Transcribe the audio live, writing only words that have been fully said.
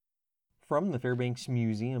From the Fairbanks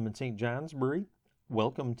Museum in St. Johnsbury,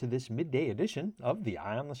 welcome to this midday edition of the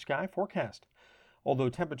Eye on the Sky forecast. Although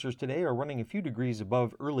temperatures today are running a few degrees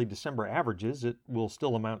above early December averages, it will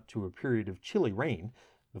still amount to a period of chilly rain,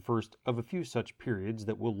 the first of a few such periods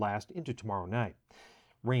that will last into tomorrow night.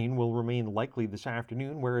 Rain will remain likely this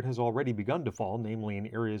afternoon where it has already begun to fall, namely in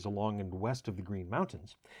areas along and west of the Green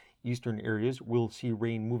Mountains. Eastern areas will see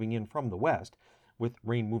rain moving in from the west. With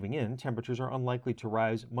rain moving in, temperatures are unlikely to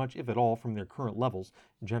rise much, if at all, from their current levels,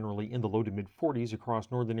 generally in the low to mid 40s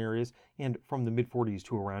across northern areas and from the mid 40s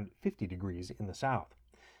to around 50 degrees in the south.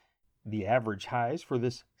 The average highs for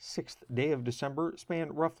this 6th day of December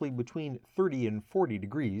span roughly between 30 and 40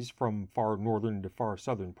 degrees from far northern to far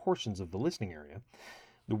southern portions of the listening area.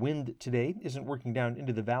 The wind today isn't working down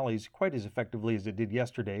into the valleys quite as effectively as it did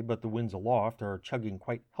yesterday, but the winds aloft are chugging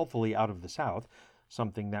quite healthily out of the south,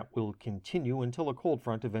 something that will continue until a cold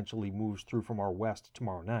front eventually moves through from our west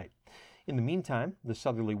tomorrow night. In the meantime, the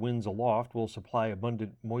southerly winds aloft will supply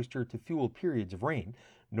abundant moisture to fuel periods of rain.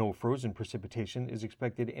 No frozen precipitation is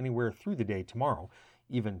expected anywhere through the day tomorrow.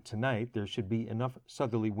 Even tonight, there should be enough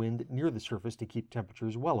southerly wind near the surface to keep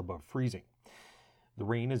temperatures well above freezing. The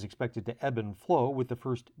rain is expected to ebb and flow, with the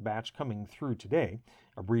first batch coming through today.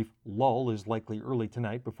 A brief lull is likely early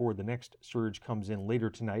tonight before the next surge comes in later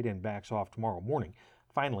tonight and backs off tomorrow morning.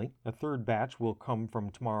 Finally, a third batch will come from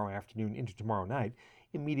tomorrow afternoon into tomorrow night,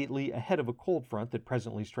 immediately ahead of a cold front that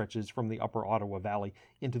presently stretches from the upper Ottawa Valley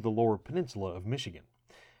into the lower peninsula of Michigan.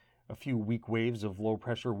 A few weak waves of low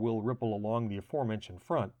pressure will ripple along the aforementioned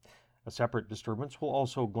front. A separate disturbance will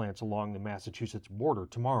also glance along the Massachusetts border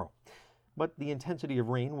tomorrow. But the intensity of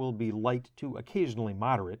rain will be light to occasionally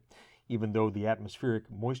moderate. Even though the atmospheric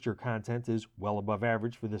moisture content is well above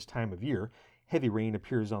average for this time of year, heavy rain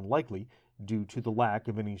appears unlikely due to the lack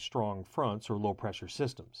of any strong fronts or low-pressure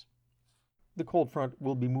systems. The cold front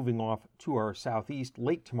will be moving off to our southeast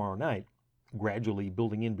late tomorrow night. Gradually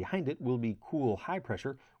building in behind it will be cool high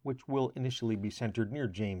pressure, which will initially be centered near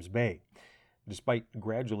James Bay. Despite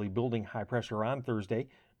gradually building high pressure on Thursday,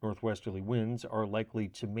 northwesterly winds are likely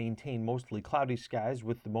to maintain mostly cloudy skies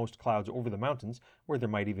with the most clouds over the mountains, where there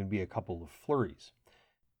might even be a couple of flurries.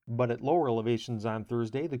 But at lower elevations on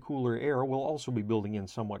Thursday, the cooler air will also be building in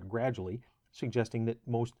somewhat gradually, suggesting that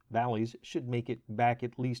most valleys should make it back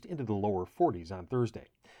at least into the lower 40s on Thursday.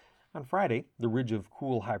 On Friday, the ridge of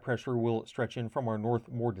cool high pressure will stretch in from our north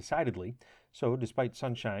more decidedly, so despite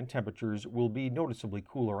sunshine, temperatures will be noticeably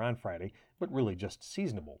cooler on Friday, but really just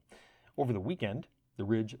seasonable. Over the weekend, the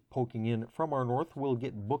ridge poking in from our north will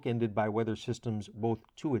get bookended by weather systems both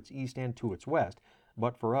to its east and to its west,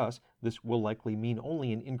 but for us, this will likely mean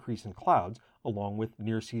only an increase in clouds, along with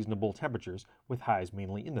near-seasonable temperatures, with highs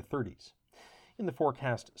mainly in the 30s. In the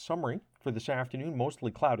forecast summary, for this afternoon, mostly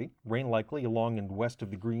cloudy, rain likely along and west of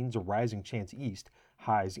the Greens, a rising chance east,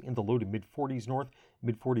 highs in the low to mid-40s north,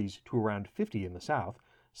 mid-40s to around 50 in the south,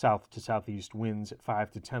 south to southeast winds at 5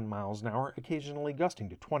 to 10 miles an hour, occasionally gusting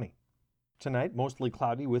to 20. Tonight, mostly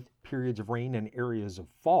cloudy with periods of rain and areas of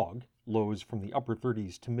fog, lows from the upper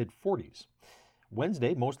 30s to mid-40s.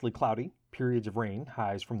 Wednesday, mostly cloudy, periods of rain,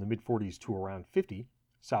 highs from the mid-40s to around 50,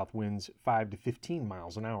 south winds 5 to 15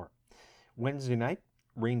 miles an hour. Wednesday night,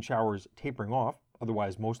 rain showers tapering off,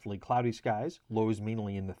 otherwise mostly cloudy skies, lows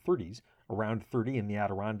mainly in the 30s, around 30 in the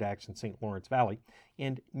Adirondacks and St. Lawrence Valley,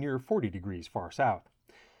 and near 40 degrees far south.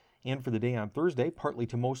 And for the day on Thursday, partly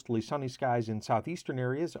to mostly sunny skies in southeastern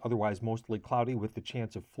areas, otherwise mostly cloudy with the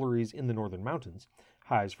chance of flurries in the northern mountains,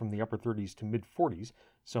 highs from the upper 30s to mid-40s,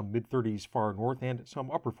 some mid-30s far north and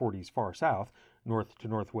some upper 40s far south, north to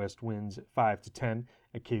northwest winds 5 to 10,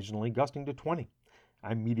 occasionally gusting to 20.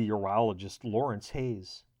 I'm meteorologist Lawrence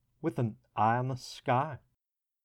Hayes with an eye on the sky.